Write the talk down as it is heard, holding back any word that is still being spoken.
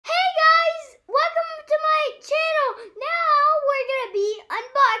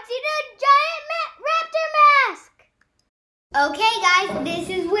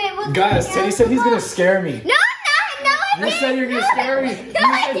Guys, Teddy said he's gonna scare me. No, You said you were gonna scare me. You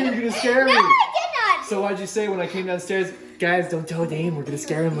said you were gonna scare me. No, I did not. So why'd you say when I came downstairs, guys, don't tell Dane, we're gonna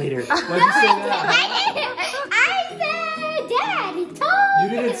scare him later? Why'd you say that? I said Dad. He told You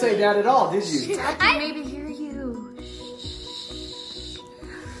didn't say that at all, did you? Dad can maybe hear you.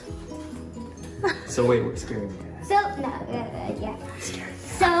 So wait, we're scaring you. So, no, yeah.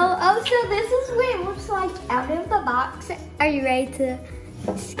 So this is what it looks like out of the box. Are you ready to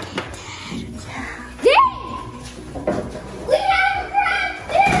skate Dad? Yeah. We have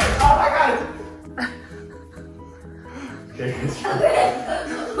Raptor! Oh my god!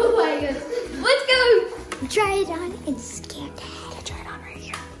 Oh my goodness. Let's go! Try it on and scare Dad. Okay, try it on right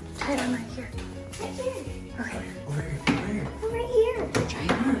here. Try it on right here. Right here. Okay. Over here. Right here. Try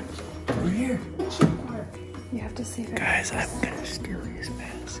it on. Over here. You have to see if it Guys, I'm gonna steal his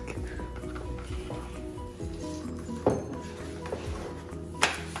mask.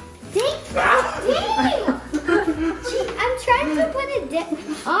 I'm trying to put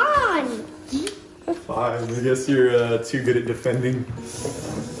it on. Fine, I guess you're too good at defending.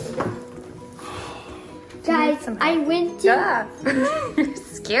 Guys, I went to... Yeah. You're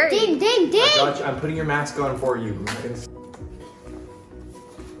scary. Ding. I got you. I'm putting your mask on for you.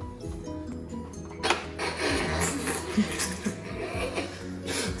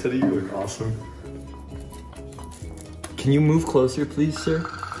 Teddy, you look awesome. Can you move closer, please, sir?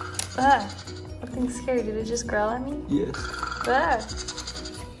 Nothing scary. Did it just growl at me? Yes.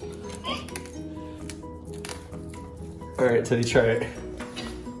 Alright, Teddy, try it.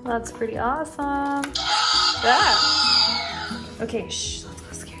 That's pretty awesome. Okay, shh. Let's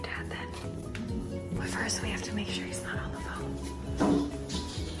go scare Dad then. But first, we have to make sure he's not on the phone.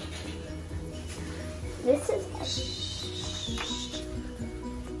 This is...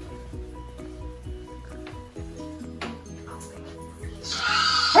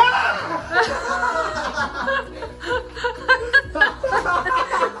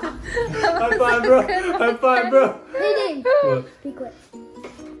 I'm fine, bro. I'm fine, bro. Hey, What? be quick.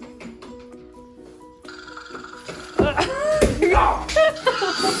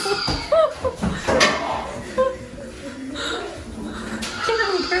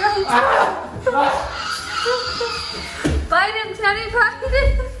 Bite him, Teddy, bite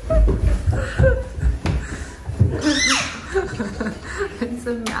him. It's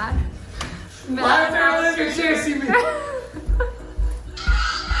so mad. Why are you chasing me?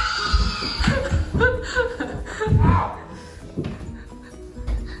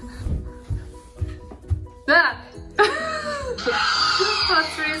 That's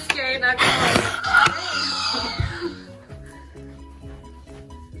pretty scary, not gonna lie.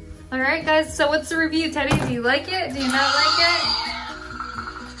 Alright guys, so what's the review, Teddy? Do you like it? Do you not like it?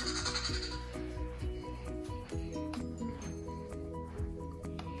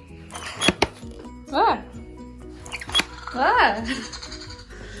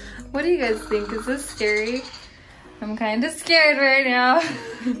 What do you guys think? Is this scary? I'm kind of scared right now.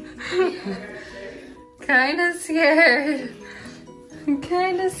 Kind of scared. I'm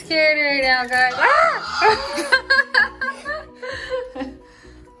kind of scared right now, guys.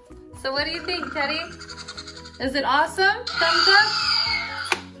 So what do you think, Teddy? Is it awesome? Thumbs up?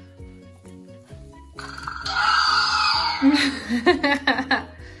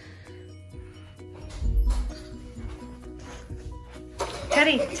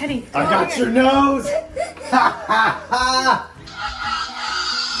 Teddy. I got your nose. You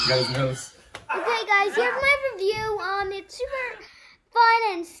got his nose. Okay, guys, here's my review. It's super fun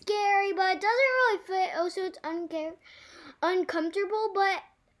and scary, but it doesn't really fit. Also, it's uncomfortable, but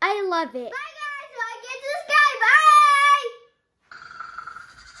I love it. Bye, guys. Like it, subscribe.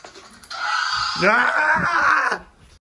 Bye. Ah!